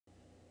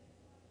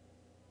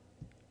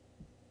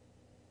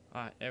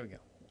Alright, there we go.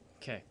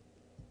 Okay.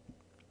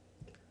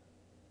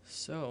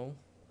 So,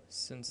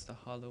 since the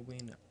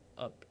Halloween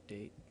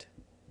update,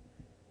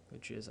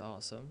 which is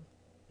awesome,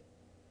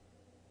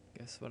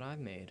 guess what I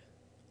made?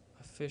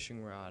 A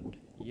fishing rod.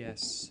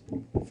 Yes,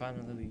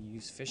 finally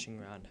use fishing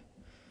rod.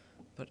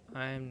 But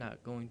I am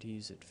not going to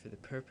use it for the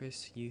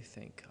purpose you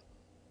think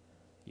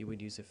you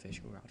would use a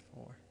fishing rod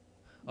for.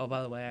 Oh,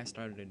 by the way, I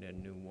started a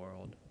new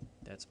world.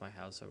 That's my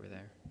house over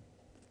there.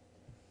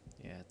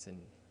 Yeah, it's in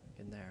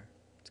there.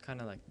 It's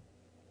kind of like,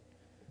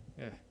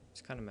 yeah,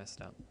 it's kind of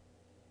messed up.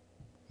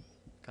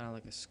 Kind of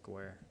like a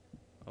square.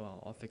 Oh,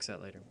 well, I'll fix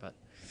that later. But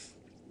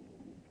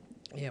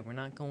yeah, we're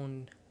not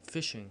going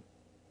fishing.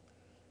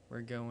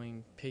 We're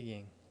going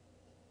pigging.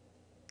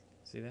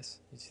 See this?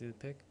 You see the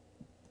pig?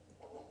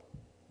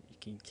 You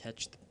can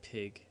catch the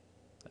pig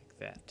like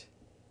that.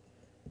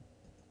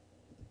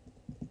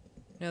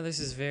 Now this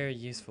is very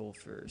useful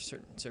for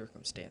certain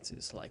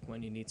circumstances, like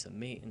when you need some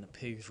meat and the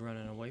pig's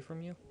running away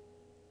from you.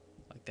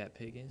 Like that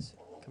pig is.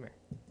 Come here.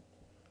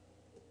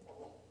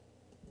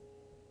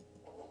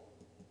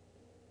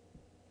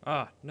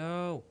 Ah,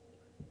 no!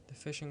 The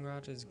fishing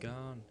rod is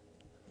gone.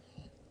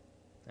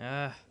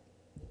 Ah.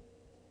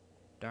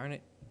 Darn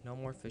it. No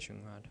more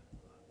fishing rod.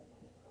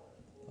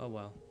 Oh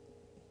well.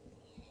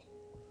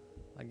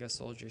 I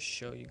guess I'll just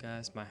show you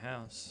guys my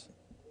house.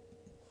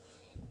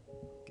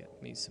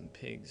 Get me some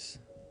pigs.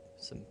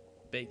 Some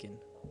bacon.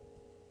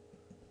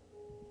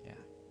 Yeah.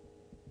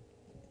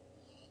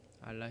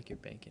 I like your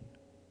bacon.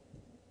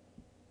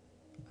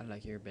 I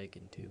like your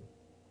bacon too.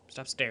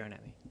 Stop staring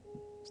at me.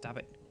 Stop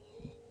it.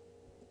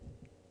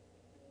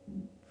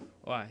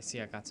 Oh, I see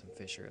I got some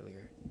fish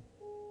earlier.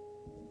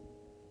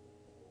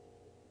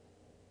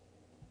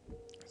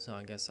 So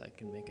I guess I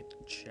can make a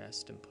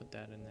chest and put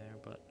that in there,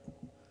 but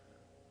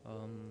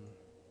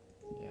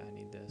yeah, I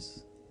need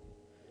this.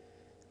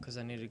 Because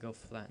I need to go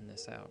flatten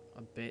this out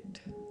a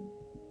bit.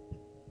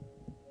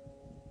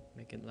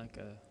 Make it like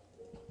a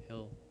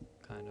hill,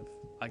 kind of,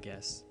 I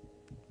guess.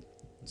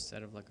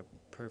 Instead of like a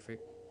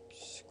perfect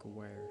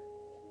square.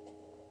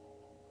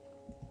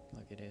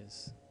 Like it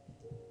is.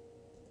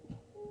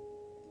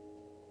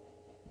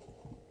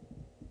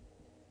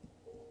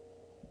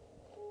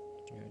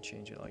 I'm gonna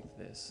change it like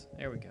this.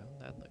 There we go.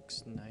 That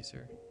looks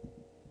nicer.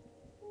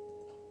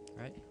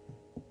 Right?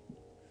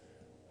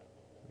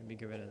 Maybe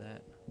get rid of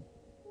that.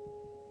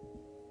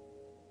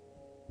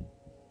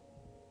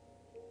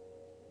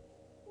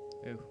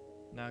 Ooh,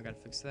 now I gotta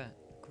fix that.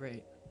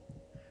 Great.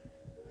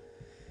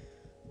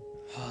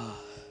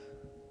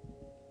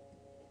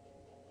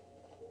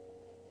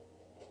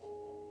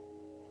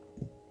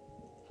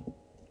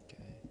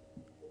 Okay.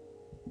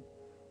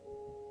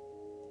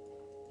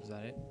 Is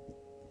that it?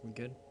 We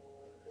good?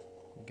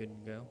 We good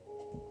to go?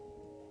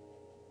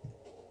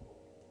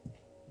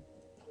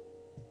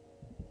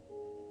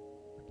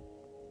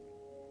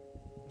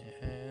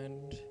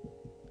 And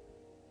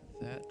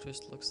that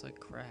just looks like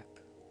crap.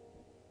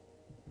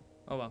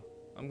 Oh well,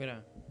 I'm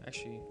gonna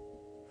actually.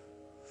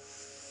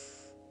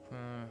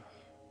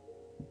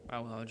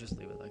 Oh well, I'll just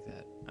leave it like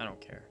that. I don't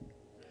care.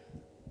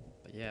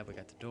 But yeah, we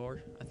got the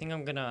door. I think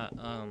I'm gonna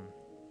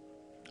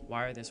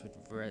wire this with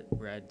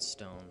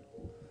redstone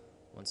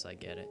once I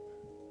get it.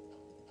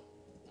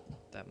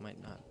 That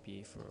might not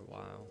be for a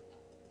while.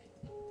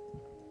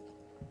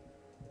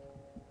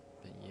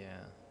 But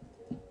yeah.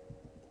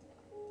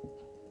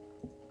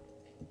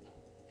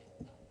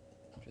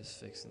 Just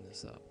fixing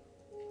this up.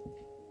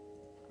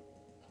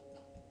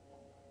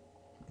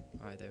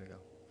 Alright, there we go.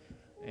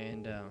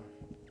 And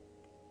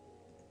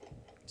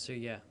so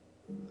yeah.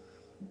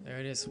 There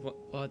it is.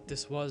 What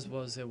this was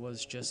it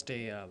was just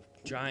a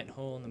giant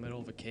hole in the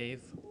middle of a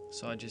cave.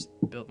 So I just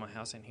built my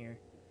house in here.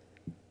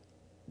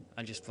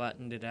 I just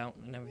flattened it out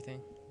and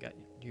everything. Got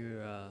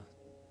your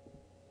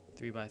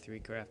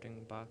 3x3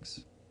 crafting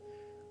box.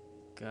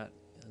 Got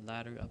a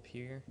ladder up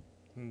here.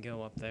 You can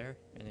go up there,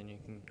 and then you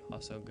can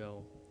also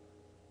go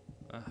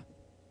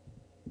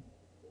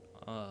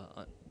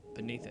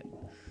beneath it.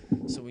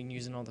 So we're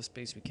using all the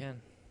space we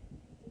can.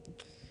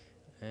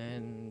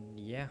 And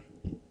yeah,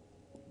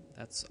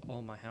 that's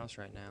all my house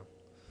right now.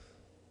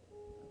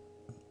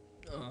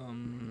 I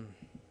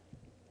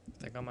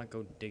think I might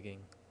go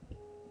digging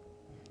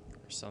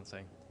or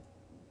something.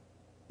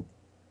 I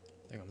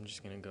think I'm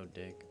just gonna go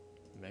dig,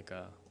 make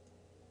a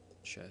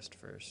chest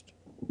first,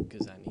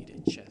 because I need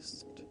a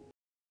chest.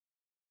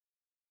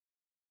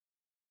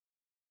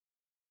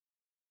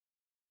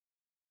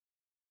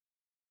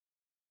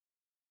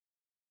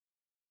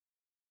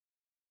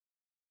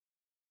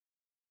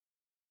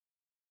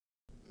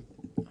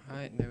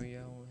 Alright, there we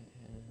go.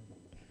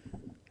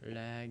 And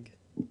lag.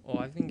 Oh,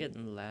 I've been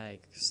getting lag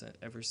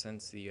ever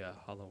since the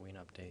Halloween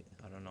update.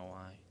 I don't know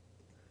why.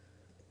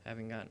 I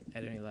haven't gotten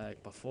any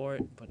lag before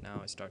it, but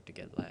now I start to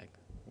get lag,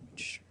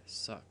 which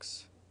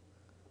sucks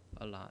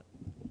a lot.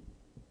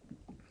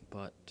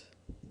 But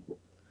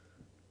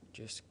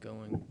just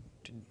going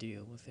to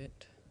deal with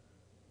it.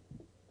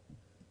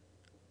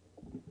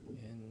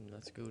 And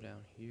let's go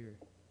down here.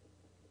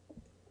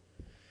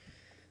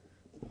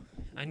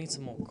 I need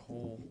some more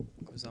coal.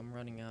 Because I'm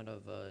running out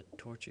of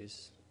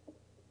torches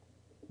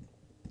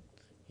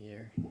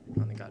here.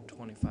 I only got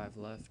 25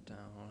 left. I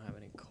don't have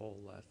any coal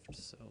left,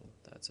 so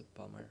that's a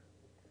bummer.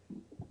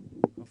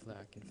 Hopefully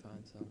I can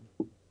find some.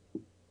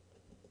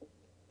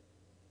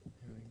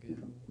 Here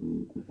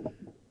we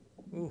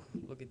go. Ooh,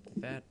 look at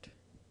that.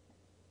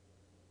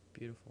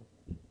 Beautiful.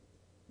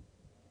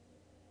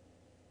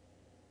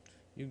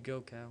 You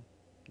go, cow.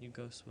 You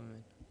go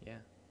swimming.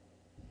 Yeah.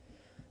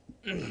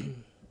 I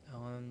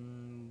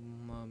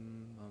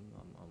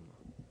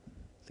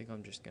think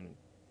I'm just gonna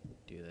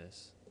do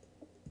this.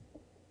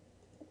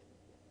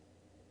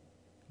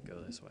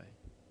 Go this way.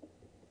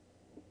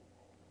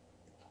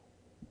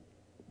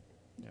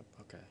 Yep,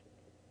 okay.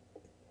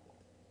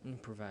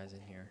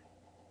 Improvising here.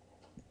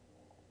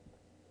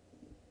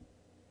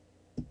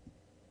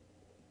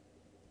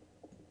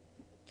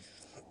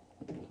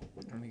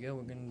 There we go,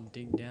 we're gonna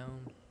dig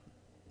down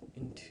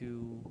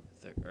into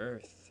the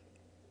earth.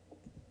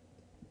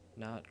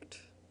 Not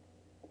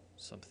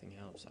something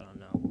else, I don't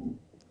know.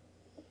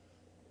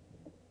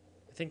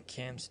 I think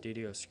Cam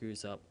Studio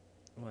screws up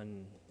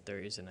when there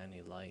isn't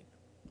any light,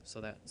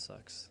 so that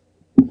sucks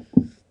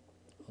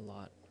a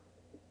lot.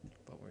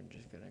 But we're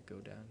just gonna go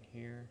down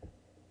here.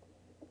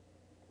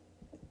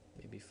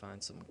 Maybe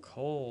find some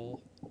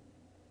coal,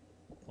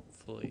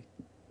 hopefully.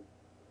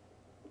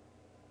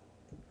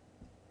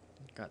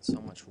 Got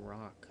so much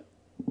rock,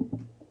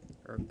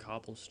 or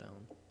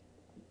cobblestone.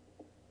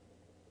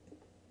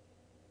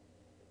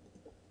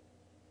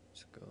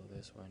 Let's go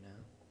this way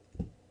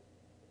now.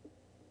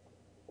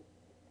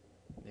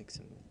 Make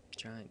some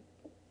giant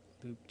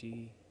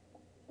loopty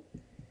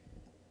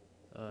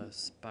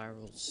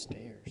spiral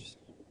stairs.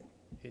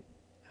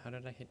 How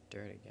did I hit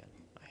dirt again?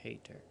 I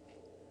hate dirt.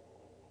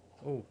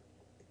 Oh,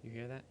 you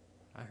hear that?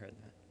 I heard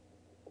that.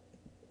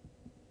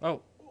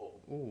 Oh,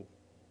 ooh,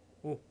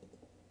 ooh.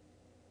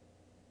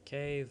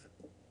 Cave.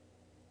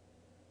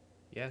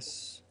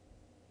 Yes.